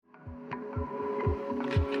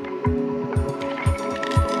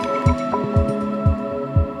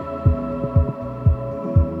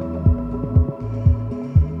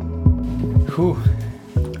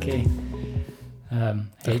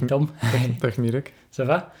Hey Tom. Dag Mirek. Ça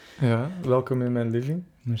va? Ja, welkom in mijn living.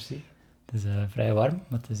 Merci. Het is vrij warm,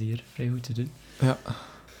 maar het is hier vrij goed te doen. Ja.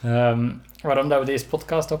 Waarom dat we deze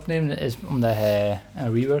podcast opnemen, is omdat hij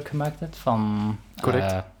een rework gemaakt heeft van...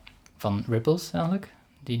 Correct. Van Ripples, eigenlijk.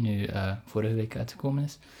 Die nu vorige week uitgekomen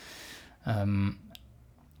is.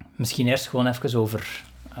 Misschien eerst gewoon even over...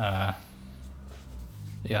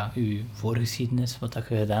 uw voorgeschiedenis, wat dat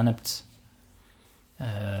je gedaan hebt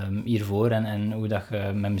hiervoor en hoe dat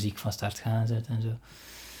je met muziek van start gegaan bent en zo.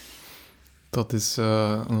 Dat is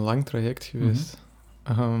een lang traject geweest.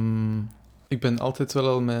 Ik ben altijd wel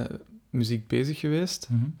al met muziek bezig geweest.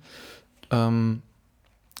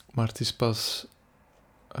 Maar het is pas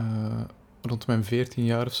rond mijn 14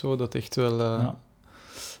 jaar of zo dat echt wel...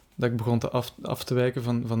 dat ik begon af te wijken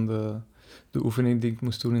van de oefening die ik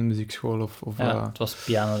moest doen in muziekschool. Het was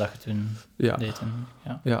piano dat je toen deed.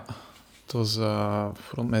 Ja. Het was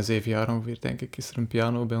rond mijn 7 jaar ongeveer, denk ik, is er een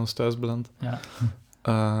piano bij ons thuis beland. Ja.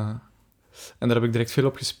 En daar heb ik direct veel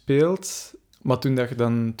op gespeeld. Maar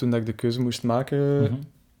toen ik de keuze moest maken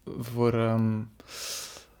voor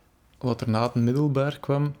wat er na het middelbaar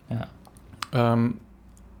kwam...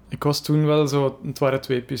 ik was toen wel zo... Het waren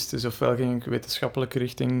 2 pistes. Ofwel ging ik wetenschappelijke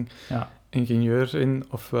richting ingenieur in,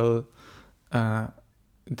 ofwel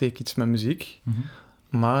deed ik iets met muziek.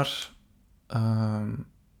 Maar...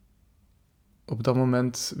 op dat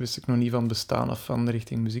moment wist ik nog niet van bestaan of van de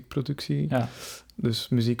richting muziekproductie. Ja. Dus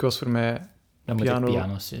muziek was voor mij... Dan moet je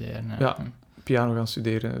piano studeren. Ja, piano gaan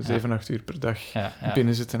studeren, 7, 8 uur per dag.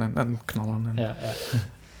 Binnenzitten en knallen.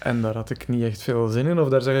 En daar had ik niet echt veel zin in, of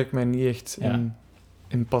daar zag ik mij niet echt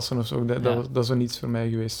in passen of zo. Dat zou niets voor mij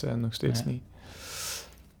geweest zijn, nog steeds niet.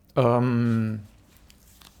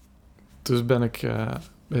 Dus ben ik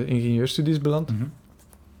bij ingenieurstudies beland.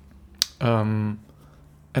 En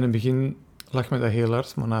in het begin lag me dat heel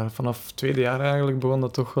hard, maar vanaf het tweede jaar eigenlijk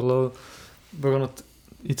begon het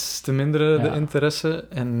iets te minderen, de interesse.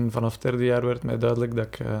 En vanaf het derde jaar werd mij duidelijk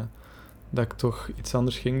dat ik toch iets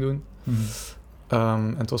anders ging doen.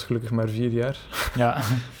 En het was gelukkig maar 4 jaar. Ja.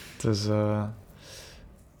 Dus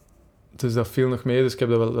dat viel nog mee, dus ik heb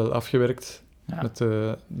dat wel afgewerkt met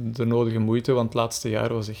de nodige moeite, want het laatste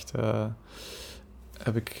jaar was echt...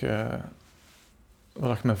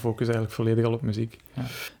 lag mijn focus eigenlijk volledig al op muziek. Ja.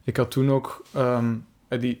 Ik had toen ook...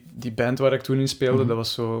 die band waar ik toen in speelde, dat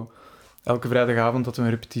was zo... Elke vrijdagavond hadden we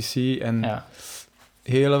een repetitie en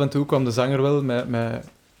heel af en toe kwam de zanger wel met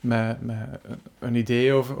een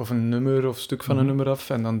idee of een nummer of stuk van een nummer af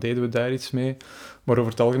en dan deden we daar iets mee. Maar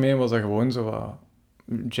over het algemeen was dat gewoon zo wat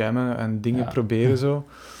jammen en dingen proberen zo.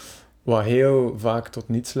 Wat heel vaak tot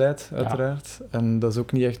niets leidt, uiteraard. En dat is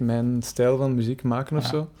ook niet echt mijn stijl van muziek maken of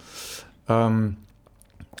zo.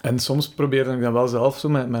 En soms probeerde ik dan wel zelf zo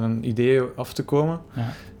met een idee af te komen.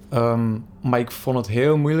 Maar ik vond het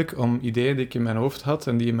heel moeilijk om ideeën die ik in mijn hoofd had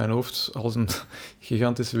en die in mijn hoofd als een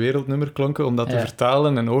gigantisch wereldnummer klonken, om dat te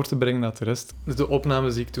vertalen en over te brengen naar de rest. Dus de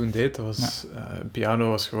opnames die ik toen deed, dat was... piano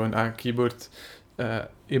was gewoon keyboard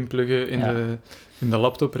inpluggen in de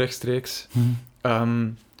laptop rechtstreeks.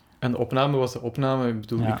 En de opname was de opname. Ik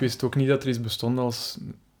bedoel, ik wist ook niet dat er iets bestond als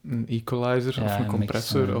een equalizer of een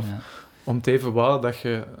compressor om het even wat dat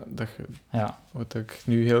je wat ik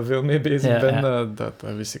nu heel veel mee bezig ben, dat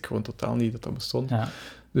wist ik gewoon totaal niet dat bestond.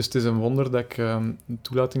 Dus het is een wonder dat ik een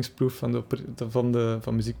toelatingsproef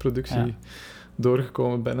van muziekproductie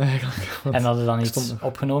doorgekomen ben eigenlijk. En hadden dan iets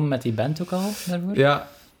opgenomen met die band ook al daarvoor? Ja.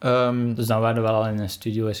 Dus dan waren we wel al in een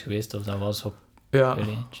studio eens geweest, of dat was op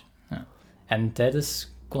range. Ja. En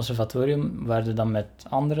tijdens conservatorium waren we dan met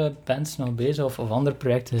andere bands nog bezig, of andere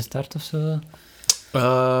projecten gestart of zo?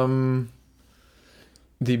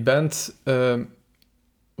 Die band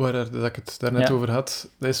dat ik het daarnet over had,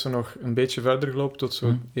 dat is zo nog een beetje verder gelopen tot zo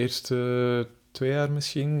de eerste 2 jaar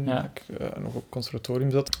misschien, dat ik nog op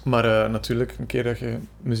conservatorium zat. Maar natuurlijk, een keer dat je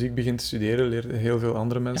muziek begint te studeren, leer je heel veel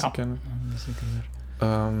andere mensen kennen. Dat is zeker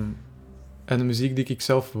waar. En de muziek die ik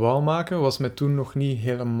zelf wou maken, was mij toen nog niet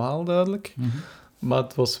helemaal duidelijk. Maar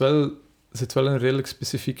het was zit wel in een redelijk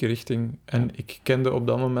specifieke richting. En ik kende op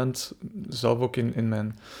dat moment, zelf ook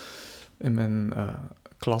in mijn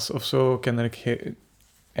klas of zo, kende ik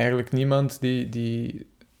eigenlijk niemand die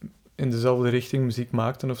in dezelfde richting muziek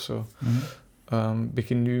maakte of zo. Ik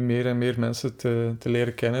begin nu meer en meer mensen te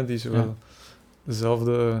leren kennen die zowel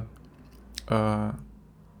dezelfde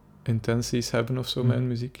intenties hebben of zo met hun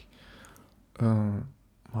muziek.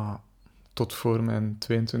 Maar tot voor mijn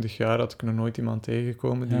 22 jaar had ik nog nooit iemand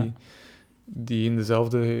tegengekomen die in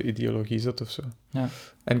dezelfde ideologie zat of zo. Ja.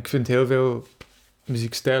 En ik vind heel veel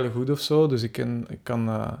muziekstijlen goed of zo, dus ik kan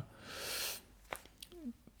het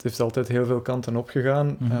heeft altijd heel veel kanten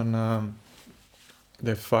opgegaan. En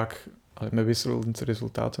dat heeft vaak met wisselend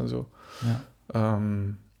resultaat en zo. Ja.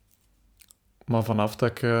 Maar vanaf dat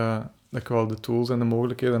ik wel de tools en de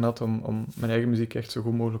mogelijkheden had om mijn eigen muziek echt zo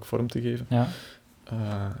goed mogelijk vorm te geven,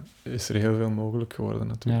 is er heel veel mogelijk geworden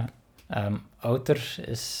natuurlijk. Ja. Outer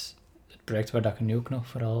is het project waar dat je nu ook nog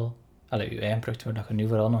vooral... je eigen project waar dat je nu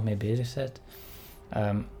vooral nog mee bezig bent.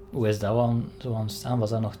 Hoe is dat zo ontstaan? Was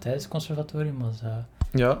dat nog tijdens het conservatorium?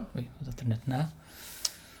 Ja. Was dat er net na?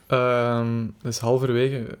 Dat is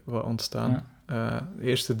halverwege wat ontstaan. Ja. De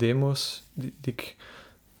eerste demo's die ik...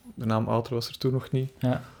 De naam Outer was er toen nog niet.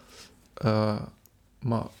 Ja.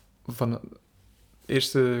 Maar van de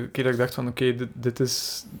eerste keer dat ik dacht van oké,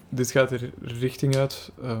 dit gaat er richting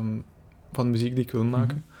uit van de muziek die ik wil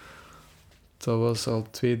maken. Dat was al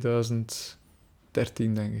 2013,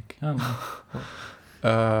 denk ik.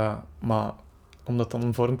 Ja, maar om dat dan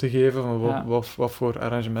een vorm te geven van wat voor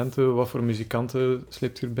arrangementen, wat voor muzikanten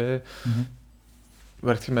sleept je erbij.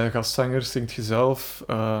 Werkt je met gastzangers, zingt je zelf.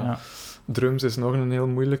 Drums is nog een heel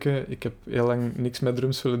moeilijke. Ik heb heel lang niks met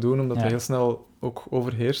drums willen doen, omdat dat heel snel ook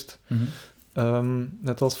overheerst.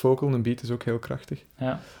 Net als vocal, een beat is ook heel krachtig.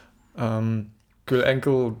 Ja. Ik wil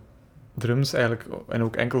enkel drums eigenlijk, en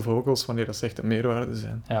ook enkel vocals, wanneer dat echt een meerwaarde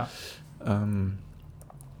zijn. Ja.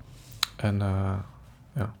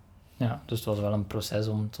 Ja, dus het was wel een proces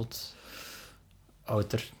om tot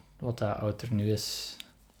Outer, wat dat Outer nu is...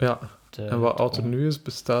 Ja, en wat Outer nu is,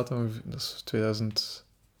 bestaat dan... Dat is 2016,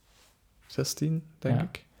 denk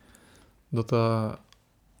ik. Dat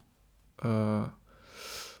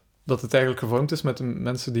het eigenlijk gevormd is met de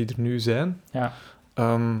mensen die er nu zijn. Ja.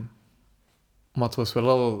 Maar het was wel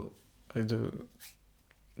al...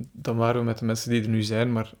 Dan waren we met de mensen die er nu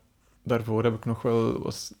zijn, maar daarvoor heb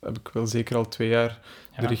ik wel zeker al 2 jaar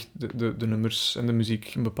de nummers en de muziek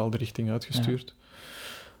in een bepaalde richting uitgestuurd.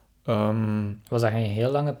 Was dat geen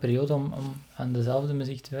heel lange periode om aan dezelfde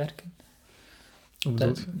muziek te werken?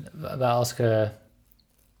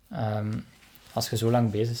 Als je zo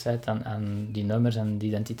lang bezig bent aan die nummers en de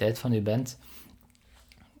identiteit van je band,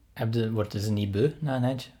 worden ze niet beu na een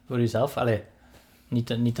eindje voor jezelf?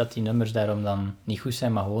 Niet dat die nummers daarom dan niet goed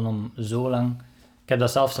zijn, maar gewoon om zo lang... Ik heb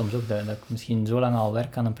dat zelf soms ook, dat ik misschien zo lang al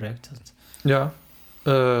werk aan een project had. Ja,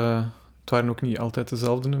 het waren ook niet altijd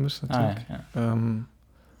dezelfde nummers natuurlijk.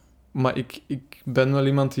 Maar ik ben wel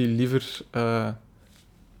iemand die liever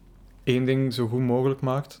 1 ding zo goed mogelijk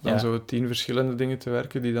maakt, dan zo 10 verschillende dingen te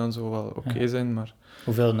werken die dan zo wel oké zijn, maar...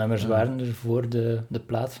 Hoeveel nummers waren er voor de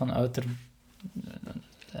plaat van Outer?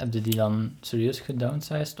 Heb je die dan serieus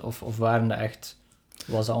gedownsized? Of waren dat echt...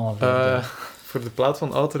 Was dat ongeveer... Voor de plaat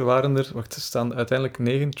van Outer waren er... er staan uiteindelijk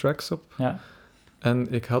 9 tracks op. Ja.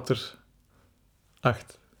 En ik had er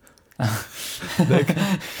 8. Denk.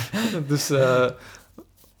 Dus...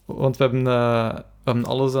 want we hebben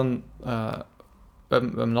alles dan... we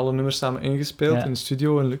hebben alle nummers samen ingespeeld in de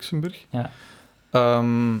studio in Luxemburg. Ja.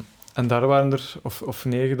 En daar waren er... Of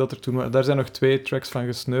 9 dat er toen waren. Daar zijn nog 2 tracks van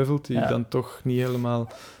gesneuveld die dan toch niet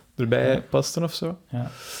helemaal erbij pasten of zo.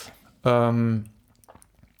 Ja.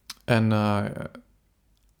 En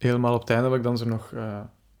helemaal op het einde heb ik dan zo nog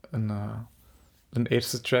een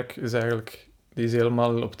eerste track die is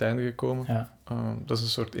helemaal op het einde gekomen. Ja. Dat is een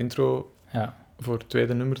soort intro voor het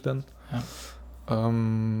tweede nummer dan. Ja.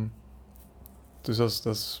 Dus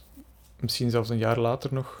dat is misschien zelfs een jaar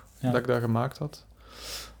later nog dat ik dat gemaakt had.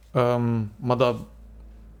 Maar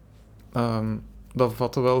dat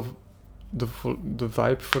vatte wel de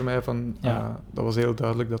vibe voor mij van... dat was heel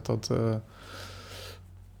duidelijk dat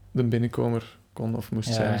de binnenkomer kon of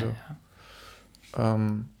moest zijn. Zo. Ja.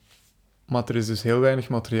 Maar er is dus heel weinig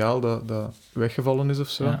materiaal dat weggevallen is of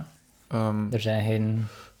zo. Ja. Er zijn geen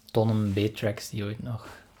tonnen B-tracks die ooit nog...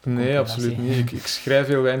 Nee, absoluut niet. Ik schrijf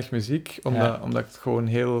heel weinig muziek, omdat het gewoon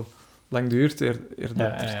heel lang duurt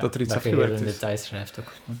dat er iets afgewerkt is. Dat je details schrijft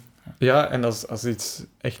ook. Ja, en als iets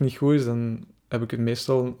echt niet goed is, dan heb ik het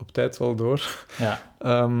meestal op tijd wel door. Ja.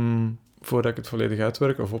 Voordat ik het volledig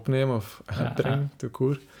uitwerk of opneem of uitbreng, te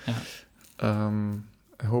koer. Ja.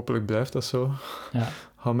 Hopelijk blijft dat zo. Ja.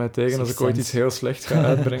 Hou mij tegen als ik ooit iets heel slecht ga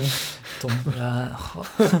uitbrengen. Tom, ja,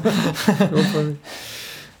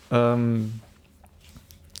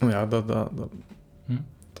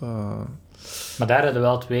 Maar daar hadden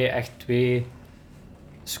wel twee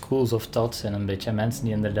schools of thoughts in een beetje. Mensen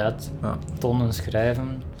die inderdaad tonnen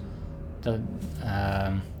schrijven.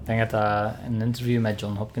 Ik denk dat in een interview met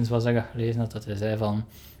John Hopkins was dat ik gelezen had, dat hij zei van, je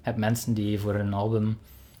hebt mensen die voor een album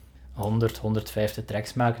 100, 150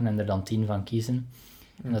 tracks maken en er dan 10 van kiezen.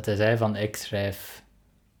 En dat hij zei van, ik schrijf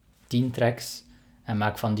 10 tracks en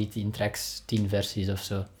maak van die 10 tracks 10 versies of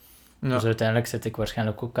zo. Ja. Dus uiteindelijk zit ik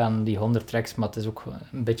waarschijnlijk ook aan die 100 tracks, maar het is ook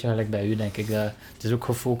een beetje gelijk bij u, denk ik. Het is ook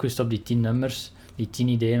gefocust op die 10 nummers, die 10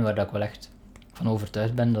 ideeën, waar dat ik wel echt van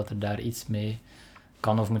overtuigd ben dat er daar iets mee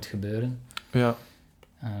kan of moet gebeuren. Ja.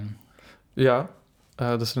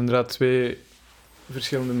 Dat zijn inderdaad 2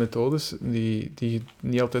 verschillende methodes die je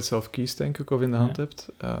niet altijd zelf kiest, denk ik, of in de hand hebt.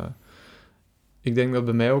 Ik denk dat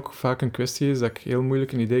bij mij ook vaak een kwestie is dat ik heel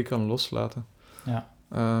moeilijk een idee kan loslaten. Ja.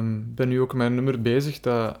 Ben nu ook met een nummer bezig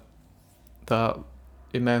dat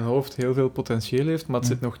in mijn hoofd heel veel potentieel heeft, maar het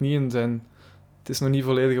zit nog niet in zijn... Het is nog niet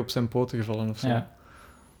volledig op zijn poten gevallen of zo. Ja.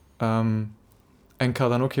 En ik ga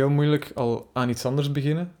dan ook heel moeilijk al aan iets anders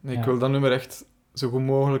beginnen. Ik wil dat nummer echt zo goed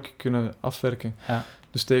mogelijk kunnen afwerken. Ja.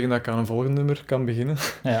 Dus tegen dat ik aan een volgend nummer kan beginnen,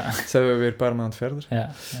 zijn we weer een paar maanden verder.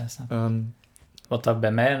 Ja, snap. Wat dat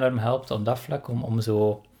bij mij enorm helpt op dat vlak, om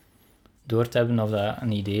zo door te hebben of dat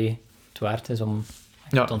een idee het waard is om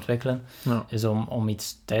te ontwikkelen, is om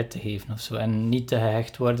iets tijd te geven of zo. En niet te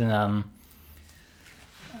gehecht worden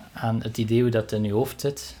aan het idee hoe dat in je hoofd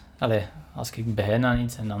zit. Allee, als ik begin aan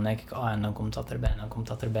iets en dan denk ik, en dan komt dat erbij, en dan komt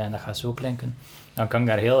dat erbij, en dat gaat zo klinken. Dan kan ik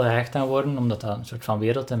daar heel gehecht aan worden, omdat dat een soort van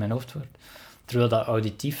wereld in mijn hoofd wordt. Terwijl dat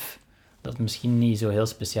auditief, dat misschien niet zo heel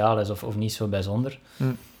speciaal is, of niet zo bijzonder.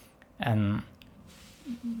 En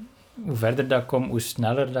hoe verder dat ik kom, hoe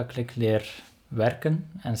sneller dat ik leer werken,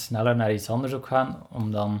 en sneller naar iets anders ook gaan,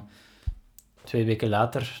 om dan 2 weken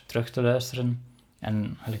later terug te luisteren, en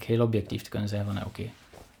eigenlijk heel objectief te kunnen zijn van,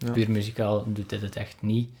 puur muzikaal doet dit het echt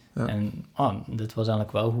niet. Ja. En dit was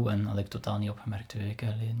eigenlijk wel goed en had ik totaal niet opgemerkt 2 weken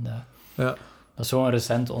geleden. Dat is zo'n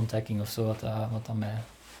recente ontdekking of zo, wat dat mij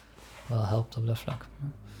wel helpt op dat vlak.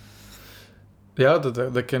 Ja,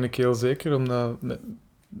 dat ken ik heel zeker, omdat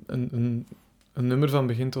een nummer van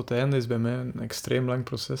begin tot einde is bij mij een extreem lang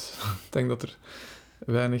proces. Ik denk dat er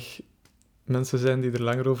weinig mensen zijn die er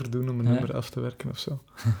langer over doen om een nummer af te werken of zo.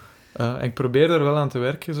 En ik probeer er wel aan te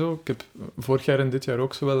werken zo. Ik heb vorig jaar en dit jaar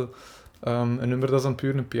ook zo wel een nummer dat is dan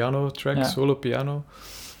puur een piano-track, solo piano,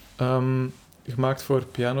 gemaakt voor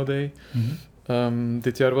Piano Day.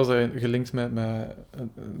 Dit jaar was hij gelinkt met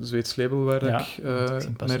een Zweeds label waar ik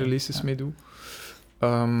mijn releases mee doe.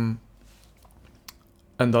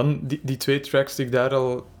 En dan die 2 tracks die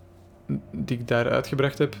ik daar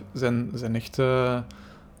uitgebracht heb, zijn echt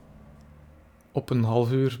op een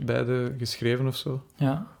half uur beide geschreven of zo.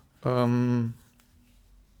 Ja.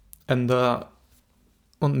 En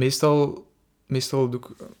want meestal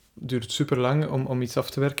duurt het super lang om iets af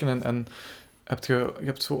te werken en je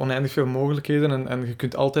hebt zo oneindig veel mogelijkheden en je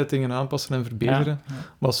kunt altijd dingen aanpassen en verbeteren. Ja.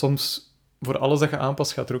 Maar soms, voor alles dat je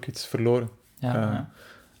aanpast, gaat er ook iets verloren.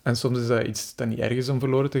 En soms is dat iets dat niet erg is om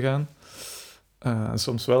verloren te gaan. En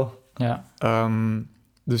soms wel. Ja.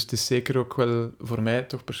 Dus het is zeker ook wel voor mij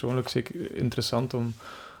toch persoonlijk zeker interessant om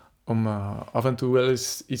af en toe wel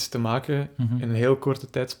eens iets te maken in een heel korte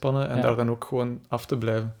tijdspanne en daar dan ook gewoon af te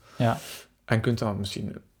blijven. Ja. En kunt dan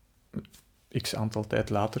misschien x aantal tijd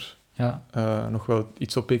later nog wel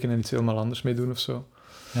iets oppikken en iets helemaal anders mee doen of zo.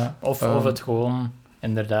 Ja. Of het gewoon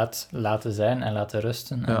inderdaad laten zijn en laten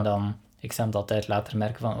rusten en dan x aantal tijd later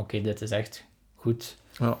merken van oké, dit is echt goed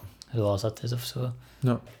zoals dat is of zo.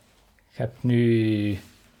 Ja. Je hebt nu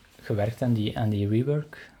gewerkt aan die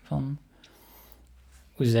rework van...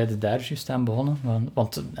 Hoe zijn je daar juist aan begonnen?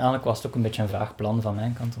 Want eigenlijk was het ook een beetje een vaag plan van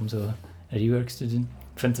mijn kant om zo reworks te doen.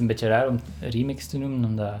 Ik vind het een beetje raar om remix te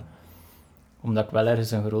noemen, omdat ik wel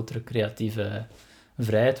ergens een grotere creatieve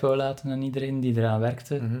vrijheid wou laten aan iedereen die eraan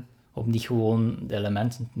werkte. Om niet gewoon de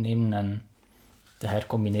elementen te nemen en te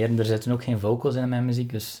hercombineren. Er zitten ook geen vocals in mijn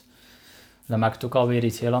muziek, dus dat maakt het ook alweer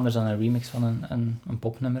iets heel anders dan een remix van een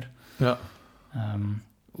popnummer. Ja.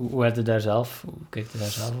 Hoe kijk je daar zelf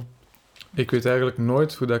op? Ik weet eigenlijk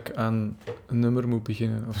nooit hoe dat ik aan een nummer moet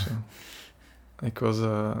beginnen of zo. Ik was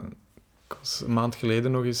een maand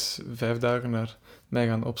geleden nog eens 5 dagen naar mij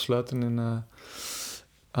gaan opsluiten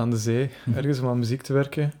aan de zee, ergens om aan muziek te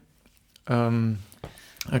werken.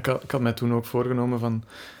 Ik had mij toen ook voorgenomen van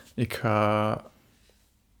ik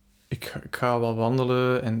ga wel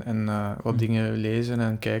wandelen en wat dingen lezen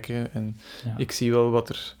en kijken en ik zie wel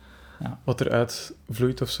wat eruit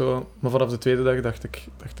vloeit of zo. Maar vanaf de tweede dag dacht ik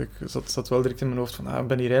zat wel direct in mijn hoofd van ik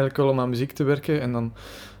ben hier eigenlijk wel om aan muziek te werken. En dan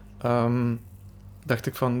dacht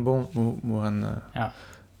ik van,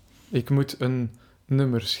 ik moet een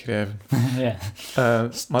nummer schrijven.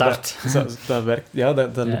 Maar dat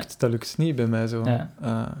werkt, dat lukt niet bij mij zo. Ja.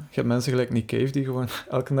 Je hebt mensen gelijk Nick Cave die gewoon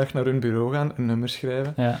elke dag naar hun bureau gaan, een nummer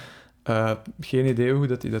schrijven. Ja. Geen idee hoe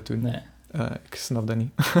dat die dat doen. Nee. Ik snap dat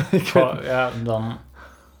niet. Dan...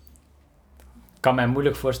 Ik kan mij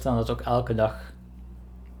moeilijk voorstellen dat ook elke dag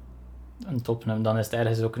een topnummer... Dan is het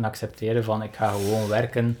ergens ook een accepteren van ik ga gewoon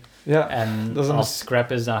werken Ja, en dat is als het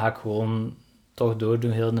crap is, dan ga ik gewoon toch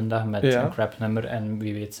doordoen heel de dag met een crap nummer en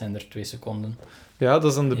wie weet zijn er 2 seconden. Ja, dat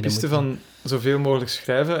is dan de piste van zoveel mogelijk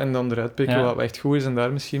schrijven en dan eruit pikken wat echt goed is en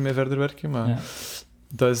daar misschien mee verder werken. Maar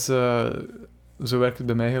dat is, zo werkt het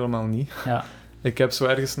bij mij helemaal niet. Ja. Ik heb zo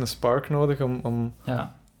ergens een spark nodig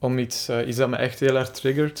om iets dat me echt heel hard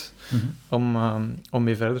triggert, om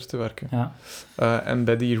mee verder te werken. Ja. En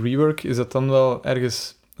bij die rework is dat dan wel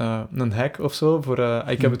ergens een hack of zo.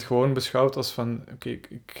 Ik heb het gewoon beschouwd als van, oké,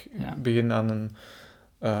 ik begin aan een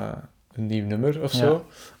nieuw nummer of zo.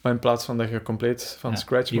 Maar in plaats van dat je compleet van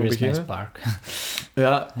scratch moet beginnen... Spark.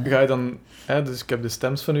 ga je dan... dus ik heb de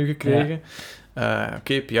stems van u gekregen.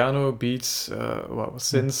 Oké, piano, beats, wat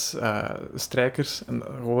synths, strijkers. En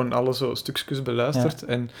gewoon alle zo stukjes beluisterd.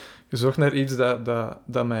 En gezocht naar iets dat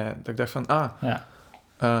ik dacht van...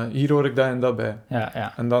 hier hoor ik dat en dat bij.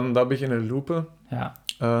 En dan dat beginnen loopen.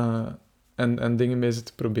 En dingen mee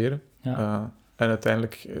zitten proberen. En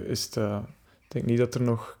uiteindelijk is het... ik denk niet dat er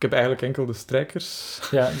nog... Ik heb eigenlijk enkel de strijkers...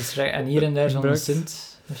 en hier en daar zo'n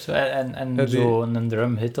synth of zo. En zo een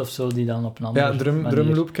drumhit of zo die dan op een andere manier...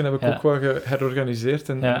 drumloopje heb ik ook wel geherorganiseerd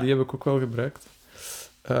en die heb ik ook wel gebruikt.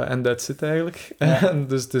 En that's it eigenlijk.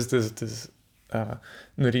 Dus het is...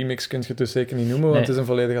 een remix kun je het dus zeker niet noemen, want het is een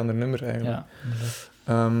volledig ander nummer eigenlijk.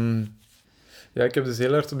 Ik heb dus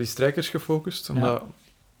heel hard op die strijkers gefocust,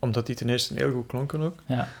 omdat die ten eerste heel goed klonken ook.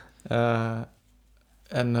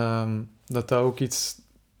 En dat ook iets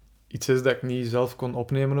is dat ik niet zelf kon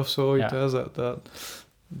opnemen of zo. Thuis,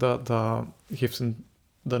 dat geeft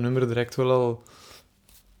dat nummer direct wel al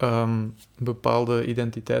een bepaalde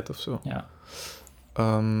identiteit of zo.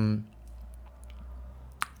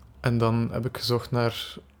 En dan heb ik gezocht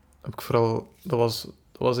naar... Dat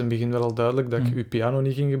was in het begin wel al duidelijk dat ik uw piano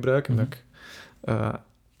niet ging gebruiken, dat ik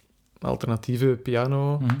alternatieve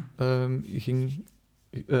piano ging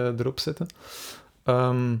erop zetten.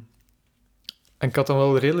 En ik had dan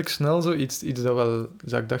wel redelijk snel zo iets dat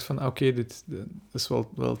ik dacht van, oké, dit is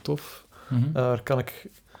wel tof. Daar kan ik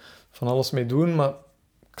van alles mee doen, maar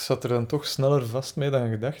ik zat er dan toch sneller vast mee dan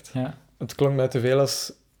gedacht. Het klonk mij te veel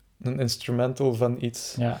als een instrumental van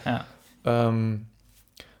iets.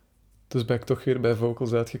 Dus ben ik toch weer bij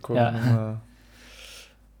vocals uitgekomen.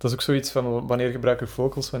 Dat is ook zoiets van, wanneer gebruik ik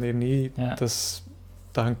vocals, wanneer niet.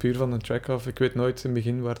 Dat hangt puur van de track af. Ik weet nooit in het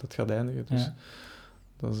begin waar dat gaat eindigen. Dus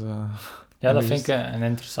dat is... dat vind ik een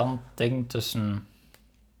interessant ding tussen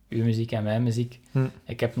uw muziek en mijn muziek.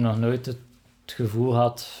 Ik heb nog nooit het gevoel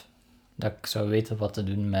gehad dat ik zou weten wat te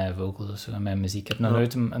doen met vocals of zo in mijn muziek. Ik heb nog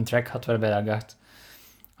nooit een track gehad waarbij ik dacht,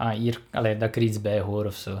 hier, dat ik er iets bij hoor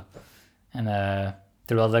of zo. En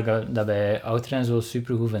terwijl dat bij Outer en zo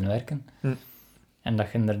supergoed vind werken. En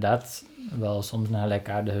dat je inderdaad wel soms een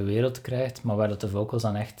gelijkaardige wereld krijgt, maar waar dat de vocals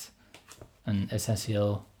dan echt een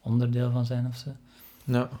essentieel onderdeel van zijn of zo.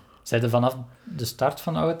 Zijn er vanaf de start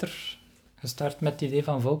van Outer gestart met het idee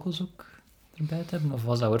van vocals ook erbij te hebben? Of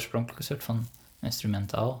was dat oorspronkelijk een soort van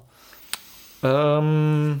instrumentaal?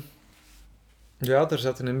 Er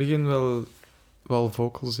zaten in het begin wel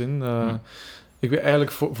vocals in. Ik weet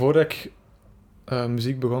eigenlijk, voordat ik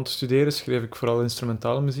muziek begon te studeren, schreef ik vooral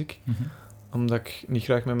instrumentale muziek. Omdat ik niet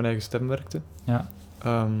graag met mijn eigen stem werkte.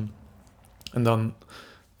 En dan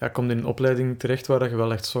kom je in een opleiding terecht waar je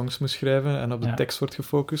wel echt songs moet schrijven en op de tekst wordt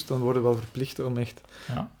gefocust. Dan worden we wel verplicht om echt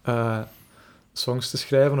songs te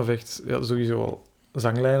schrijven of echt sowieso al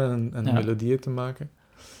zanglijnen en melodieën te maken.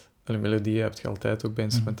 En melodieën heb je altijd ook bij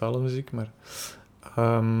instrumentale muziek, maar...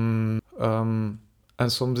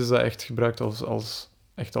 en soms is dat echt gebruikt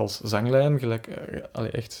als zanglijn, gelijk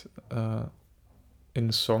echt in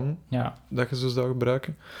een song dat je zo zou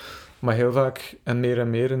gebruiken. Maar heel vaak, en meer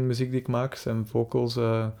in de muziek die ik maak, zijn vocals...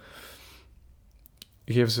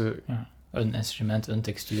 geven ze... een instrument, een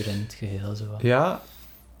textuur in het geheel. Zo. Ja,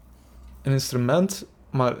 een instrument,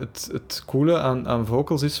 maar het coole aan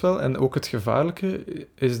vocals is wel, en ook het gevaarlijke,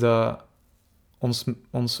 is dat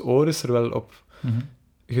ons oor is er wel op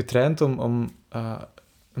getraind om een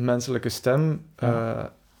menselijke stem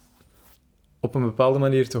op een bepaalde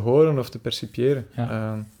manier te horen of te percipiëren.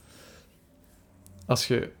 Als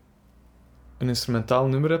je een instrumentaal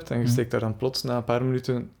nummer hebt en je steekt daar dan plots na een paar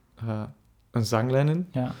minuten een zanglijn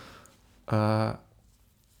in,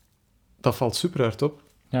 dat valt super hard op.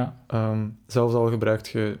 Zelfs al gebruikt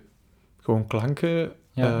je gewoon klanken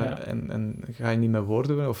en ga je niet met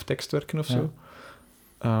woorden of tekst werken of zo.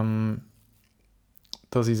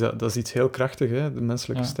 Dat is iets heel krachtig, hè, de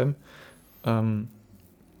menselijke stem.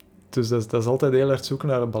 Dus dat is altijd heel hard zoeken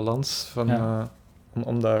naar een balans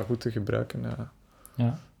om dat goed te gebruiken.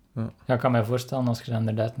 Ik kan me voorstellen, als je dan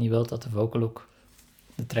inderdaad niet wilt dat de vocal ook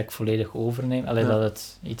de track volledig overneemt. Alleen dat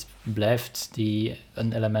het iets blijft die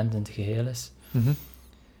een element in het geheel is. Mm-hmm.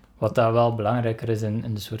 Wat daar wel belangrijker is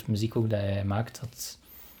in de soort muziek ook dat hij maakt,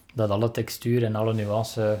 dat alle textuur en alle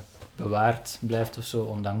nuance bewaard blijft of zo,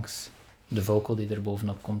 ondanks de vocal die er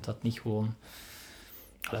bovenop komt, dat niet gewoon...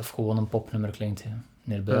 Of gewoon een popnummer klinkt,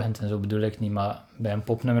 neerbuigend en zo bedoel ik niet, maar bij een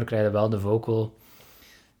popnummer krijg je wel de vocal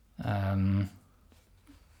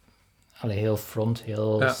heel front,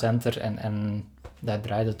 heel center en daar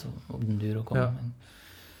draait het op den duur ook om. Ja.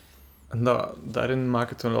 En daarin maakt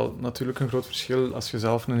het wel natuurlijk een groot verschil als je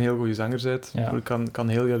zelf een heel goede zanger bent. Ja. Ik kan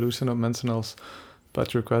heel jaloers zijn op mensen als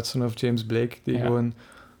Patrick Watson of James Blake, die gewoon...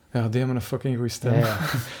 Ja, die hebben een fucking goede stem. Ja.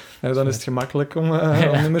 En dan is het gemakkelijk om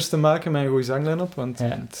nummers te maken met een goede zanglijn op, want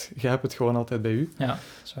je hebt het gewoon altijd bij u. Ja, dat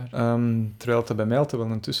is waar. Terwijl het bij mij altijd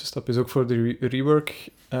wel een tussenstap is. Ook voor de rework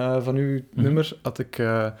van uw nummer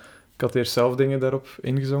ik had eerst zelf dingen daarop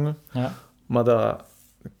ingezongen. Ja. Maar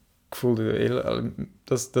ik voelde heel...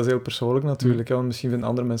 Dat is heel persoonlijk natuurlijk, want misschien vinden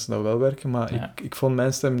andere mensen dat wel werken, maar ik vond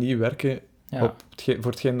mijn stem niet werken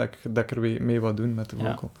voor hetgeen dat ik er mee wou doen met de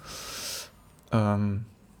vocal.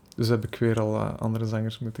 Dus heb ik weer al andere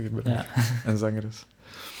zangers moeten gebruiken. Ja. En zangeres.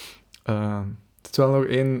 Het is wel nog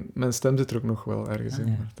één... Mijn stem zit er ook nog wel ergens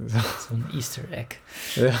in. Ja. Zo'n Easter egg.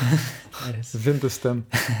 Ja. Vind de stem.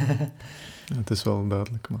 Het is wel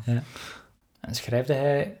duidelijk, maar... Ja. En schrijfde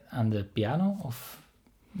hij aan de piano? Of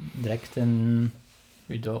direct in...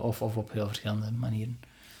 Of op heel verschillende manieren?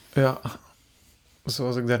 Ja.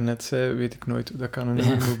 Zoals ik daarnet zei, weet ik nooit hoe dat kan en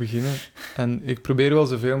hoe ik moet beginnen. En ik probeer wel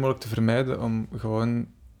zoveel mogelijk te vermijden om gewoon...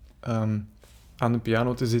 aan de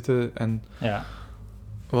piano te zitten en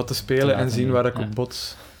wat te spelen en zien waar ik op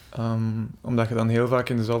bots. Omdat je dan heel vaak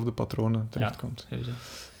in dezelfde patronen terechtkomt.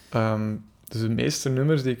 Dus de meeste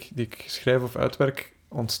nummers die ik schrijf of uitwerk,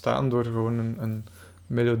 ontstaan door gewoon een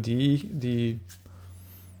melodie die,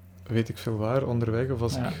 weet ik veel waar, onderweg, of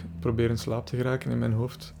als ik probeer in slaap te geraken in mijn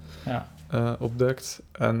hoofd, opduikt.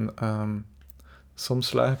 En soms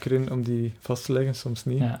slaag ik erin om die vast te leggen, soms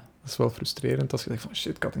niet. Ja. Dat is wel frustrerend als je denkt van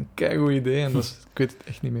shit, ik had een keigoed idee en ik weet het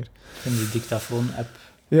echt niet meer. Ik vind die dictafoon-app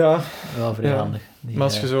wel vrij handig. Maar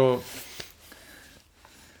als je zo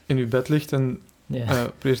in je bed ligt en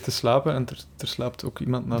probeert te slapen en er slaapt ook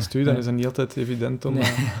iemand naast u, dan is dat niet altijd evident om... dat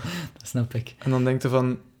snap ik. En dan denk je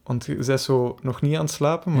van... Want je bent zo nog niet aan het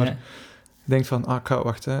slapen, maar je denkt van,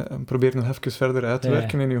 wacht, probeer nog even verder uit te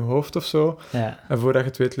werken in je hoofd of zo. Ja. En voordat je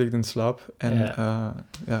het weet, ligt in slaap en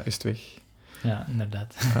is het weg. Ja,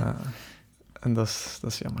 inderdaad. En dat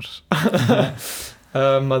is jammer.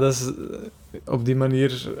 Maar dat is op die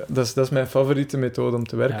manier... Dat is mijn favoriete methode om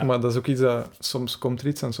te werken, maar dat is ook iets dat... Soms komt er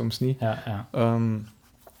iets en soms niet. Ja.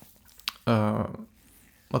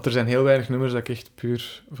 Maar er zijn heel weinig nummers dat ik echt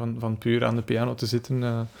puur... Van puur aan de piano te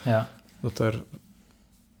zitten... Dat daar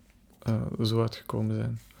zo uitgekomen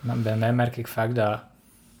zijn. Maar bij mij merk ik vaak dat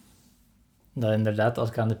inderdaad, als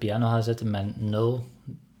ik aan de piano ga zitten met nul...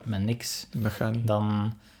 met niks. Dat gaat niet.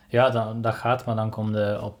 Dan, dat gaat, maar dan kom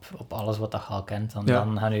je op alles wat je al kent.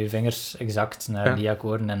 Dan gaan je vingers exact naar die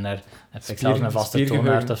akkoorden en heb ik zelfs een vaste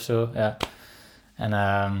toonaard of zo. Ja.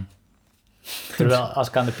 En terwijl als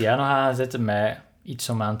ik aan de piano ga zitten met iets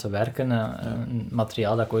om aan te werken, een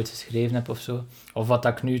materiaal dat ik ooit geschreven heb of zo, of wat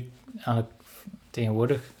ik nu eigenlijk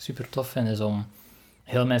tegenwoordig super tof vind, is om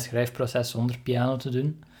heel mijn schrijfproces zonder piano te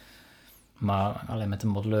doen. Maar met een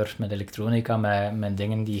modeler, met elektronica, met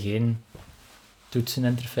dingen die geen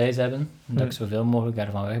toetseninterface hebben, dat ik zoveel mogelijk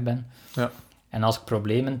daarvan weg ben. Ja. En als ik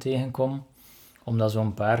problemen tegenkom, om dat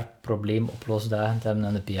zo'n paar probleemoplosdagen te hebben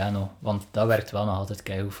aan de piano. Want dat werkt wel nog altijd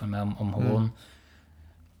keigoed voor mij, om gewoon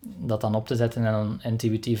dat dan op te zetten en dan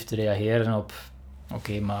intuïtief te reageren op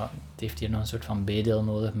oké, maar het heeft hier nog een soort van B-deel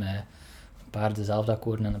nodig met een paar dezelfde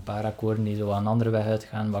akkoorden en een paar akkoorden die zo aan een andere weg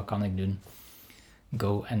uitgaan. Wat kan ik doen?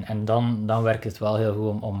 Go. En dan werkt het wel heel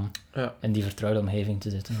goed om in die vertrouwde omgeving te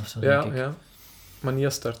zitten of zo, denk ik. Ja, maar niet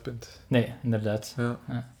als startpunt. Nee, inderdaad.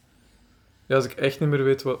 Ja, als ik echt niet meer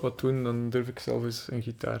weet wat doen, dan durf ik zelf eens een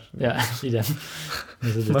gitaar. Ja, idem.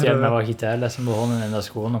 Dus dit jaar met wat gitaarlessen begonnen en dat is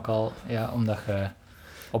gewoon ook al, omdat je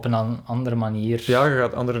op een andere manier... Ja, je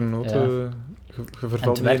gaat andere noten... Je vervalt en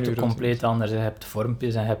het werkt ook compleet anders. Je hebt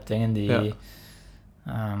vormpjes en je hebt dingen die...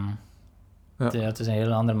 het is een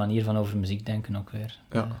hele andere manier van over muziek denken ook weer.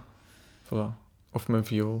 Ja, voilà. Of mijn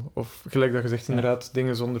viool. Of gelijk dat je zegt, inderdaad,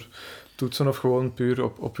 dingen zonder toetsen of gewoon puur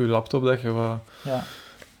op je laptop dat je wat... Ja.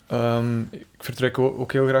 Ik vertrek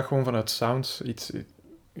ook heel graag gewoon vanuit sounds.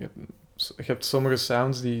 Je hebt sommige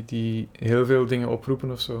sounds die heel veel dingen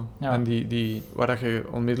oproepen of zo. Ja. En waar dat je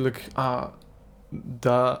onmiddellijk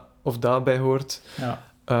dat of dat bij hoort. Ja.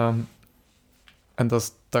 En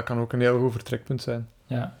dat kan ook een heel goed vertrekpunt zijn.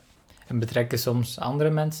 Ja. En betrek je soms andere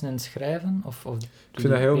mensen in het schrijven? Of ik vind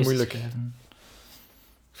dat heel moeilijk. Schrijven?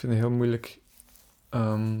 Ik vind het heel moeilijk.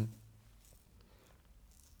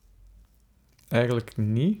 Eigenlijk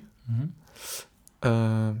niet. Mm-hmm.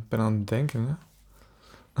 Ik ben aan het denken, hè.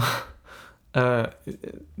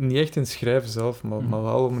 Niet echt in het schrijven zelf, maar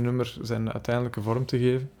wel om een nummer zijn uiteindelijke vorm te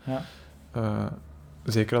geven. Ja.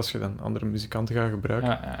 Zeker als je dan andere muzikanten gaat gebruiken.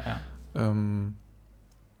 Ja.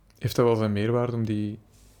 Heeft dat wel zijn meerwaarde om die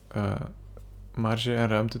marge en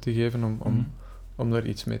ruimte te geven om daar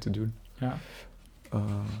iets mee te doen. Ja.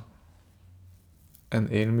 En de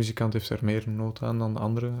ene muzikant heeft er meer nood aan dan de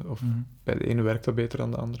andere, of bij de ene werkt dat beter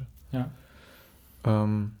dan de andere. Ja.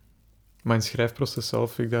 Maar in het schrijfproces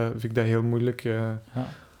zelf vind ik dat heel moeilijk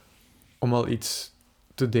om al iets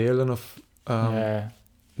te delen of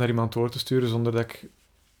naar iemand door te sturen zonder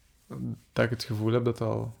dat ik het gevoel heb dat het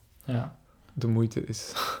al de moeite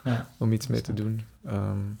is om iets mee te doen.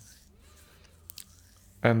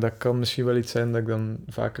 En dat kan misschien wel iets zijn dat ik dan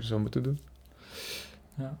vaker zou moeten doen.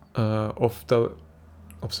 Ja. Of dat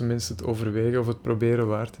op zijn minst het overwegen of het proberen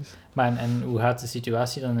waard is. Maar en hoe gaat de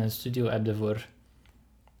situatie dan in de studio? Heb je voor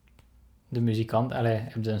de muzikant,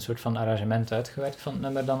 heb je een soort van arrangement uitgewerkt van het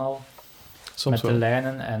nummer dan al? Soms met wel. De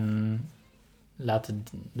lijnen en laat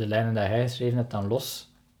de lijnen die hij geschreven hebt dan los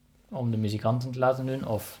om de muzikanten te laten doen?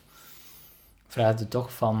 Of vraag je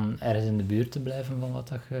toch van ergens in de buurt te blijven van wat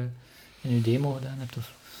dat je in je demo gedaan hebt?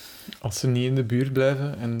 Of? Als ze niet in de buurt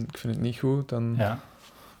blijven en ik vind het niet goed, dan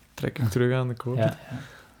trek ik terug aan de koper. Ja.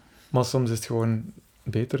 Maar soms is het gewoon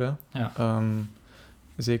beter, hè. Ja.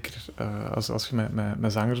 Zeker als je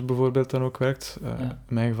met zangers bijvoorbeeld dan ook werkt. In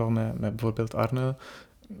mijn geval met bijvoorbeeld Arne.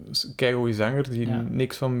 Een keigoeie zanger die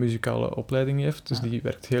niks van muzikale opleiding heeft. Dus die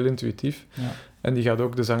werkt heel intuïtief. Ja. En die gaat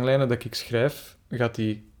ook de zanglijnen dat ik schrijf, gaat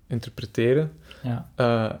die interpreteren.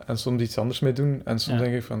 Ja. En soms iets anders mee doen. En soms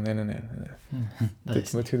denk ik van, nee.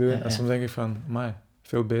 Dit moet je doen. En soms denk ik van, amai,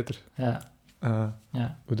 veel beter.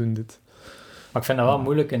 We doen dit. Maar ik vind dat wel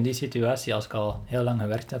moeilijk in die situatie, als ik al heel lang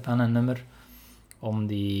gewerkt heb aan een nummer, om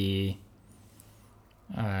die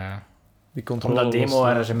om dat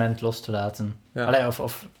demo-arrangement los te laten. Ja.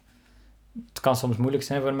 Of het kan soms moeilijk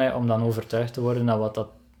zijn voor mij om dan overtuigd te worden dat wat dat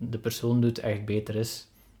de persoon doet echt beter is.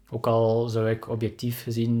 Ook al zou ik objectief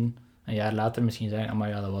gezien een jaar later misschien zeggen,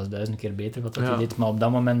 maar dat was 1000 keer beter wat dat hij deed. Maar op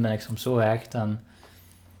dat moment ben ik soms zo gehecht aan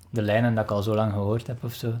de lijnen dat ik al zo lang gehoord heb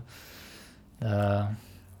of zo.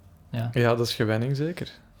 Ja, dat is gewenning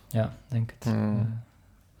zeker. Ja, denk het.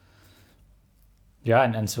 Ja,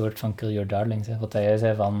 en een soort van kill your darlings. Hè. Wat jij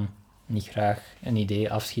zei van niet graag een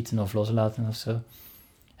idee afschieten of loslaten of zo.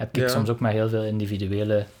 Heb ik soms ook met heel veel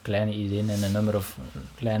individuele kleine ideeën in een nummer of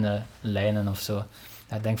kleine lijnen of zo.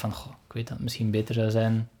 Dat ik denk van, ik weet dat het misschien beter zou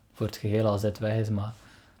zijn voor het geheel als dit weg is, maar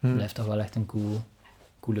het blijft toch wel echt een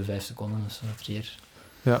coole 5 seconden of zo, 3 keer.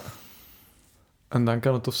 Ja. En dan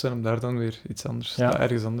kan het tof zijn om daar dan weer iets anders,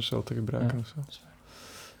 ergens anders wel te gebruiken of zo.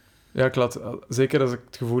 Ja, zeker als ik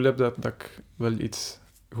het gevoel heb dat ik wel iets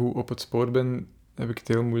goed op het spoor ben, heb ik het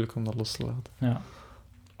heel moeilijk om dat los te laten. Ja.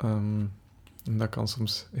 En dat kan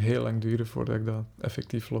soms heel lang duren voordat ik dat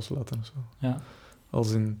effectief loslaat of zo. Ja.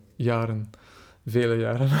 Als in jaren, vele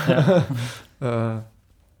jaren.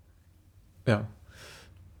 Ja.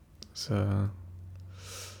 Dus,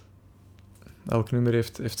 elk nummer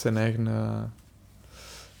heeft zijn eigen...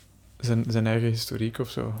 zijn eigen historiek of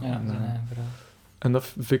zo. Ja, zijn eigen verhaal. En dat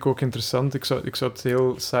vind ik ook interessant. Ik zou het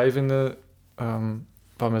heel saai vinden.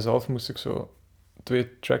 Van mezelf moest ik zo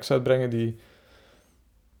 2 tracks uitbrengen die,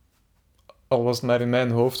 al was het maar in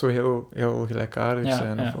mijn hoofd, zo heel, heel gelijkaardig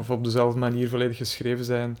zijn. Of op dezelfde manier volledig geschreven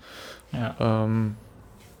zijn. Ja.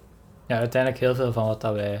 Ja, uiteindelijk heel veel van wat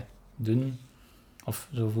dat wij doen, of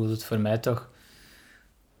zo voelt het voor mij toch,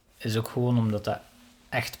 is ook gewoon omdat dat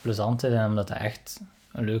echt plezant is en omdat dat echt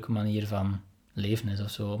een leuke manier van leven is of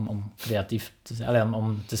zo, om creatief te zijn,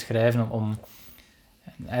 om te schrijven,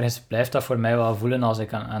 ergens blijft dat voor mij wel voelen als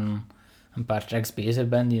ik aan een paar tracks bezig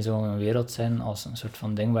ben die zo een wereld zijn als een soort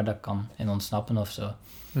van ding waar dat kan in ontsnappen of zo.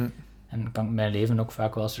 En kan ik mijn leven ook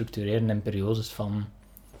vaak wel structureren in periodes van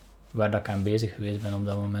waar dat ik aan bezig geweest ben op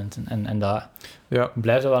dat moment. En dat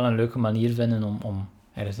blijft wel een leuke manier vinden om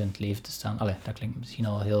ergens in het leven te staan. Dat klinkt misschien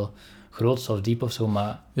al heel groot of diep of zo,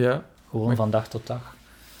 maar gewoon van dag tot dag.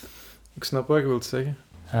 Ik snap wat je wilt zeggen.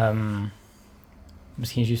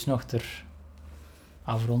 Misschien juist nog ter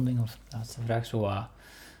afronding, of de laatste vraag, zo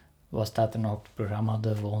wat staat er nog op het programma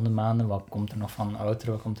de volgende maanden? Wat komt er nog van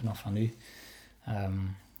Outer, wat komt er nog van u?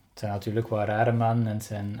 Het zijn natuurlijk wel rare maanden en het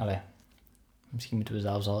zijn... misschien moeten we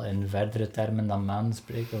zelfs al in verdere termen dan maanden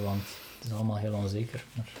spreken, want het is allemaal heel onzeker.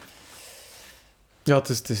 Maar... Ja,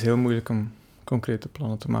 het is heel moeilijk om concrete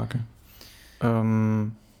plannen te maken.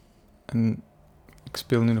 En ik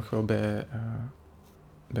speel nu nog wel bij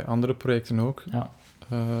andere projecten ook. Ja.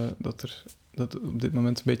 Dat op dit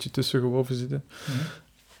moment een beetje tussengewoven zitten.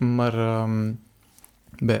 Maar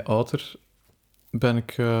bij Outer ben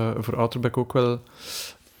ik voor Outer ben ik ook wel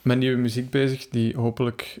met nieuwe muziek bezig, die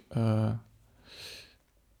hopelijk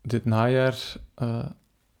dit najaar,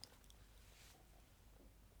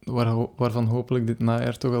 waarvan hopelijk dit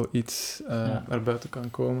najaar toch wel iets naar buiten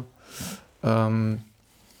kan komen.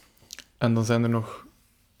 En dan zijn er nog...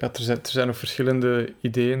 Ja, er zijn nog verschillende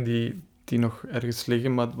ideeën die nog ergens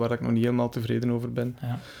liggen, maar waar ik nog niet helemaal tevreden over ben.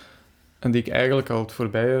 Ja. En die ik eigenlijk al het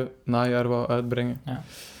voorbije najaar wou uitbrengen. Ja.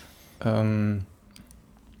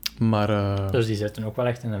 Dus die zitten ook wel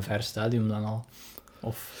echt in een ver stadium dan al?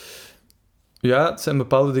 Of... Ja, het zijn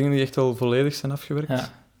bepaalde dingen die echt al volledig zijn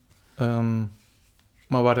afgewerkt. Ja.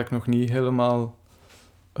 Maar waar ik nog niet helemaal...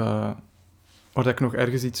 waar ik nog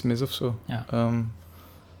ergens iets mis of zo. Ja.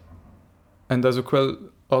 En dat is ook wel...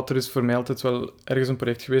 Outer is voor mij altijd wel ergens een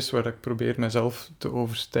project geweest waar ik probeer mezelf te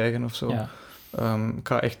overstijgen of zo. Ja. Ik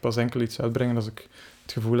ga echt pas enkel iets uitbrengen als ik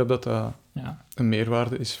het gevoel heb dat dat een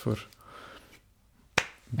meerwaarde is voor...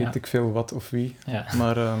 Weet ik veel wat of wie. Ja.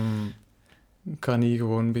 Maar ik kan niet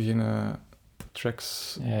gewoon beginnen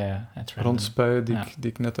tracks rondspuien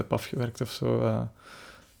die ik net heb afgewerkt of zo.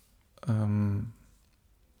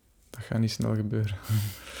 Dat gaat niet snel gebeuren.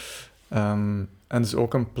 En dus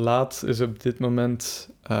ook een plaat is op dit moment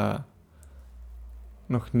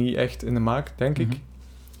nog niet echt in de maak, denk ik.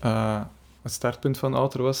 Het startpunt van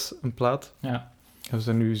Outer was een plaat. Ja. We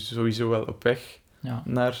zijn nu sowieso wel op weg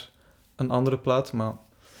naar een andere plaat, maar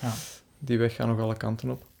die weg gaat nog alle kanten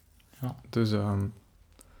op. Ja. Dus er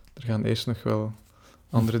gaan eerst nog wel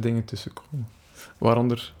andere dingen tussen komen.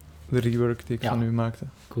 Waaronder de rework die ik van u maakte.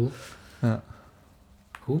 Cool. Ja.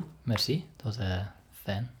 Goed, merci. Dat was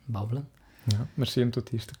fijn, babbelen. Ja, merci om tot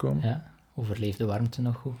hier te komen. Ja, overleef de warmte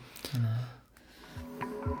nog goed.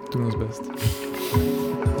 Doen ons best.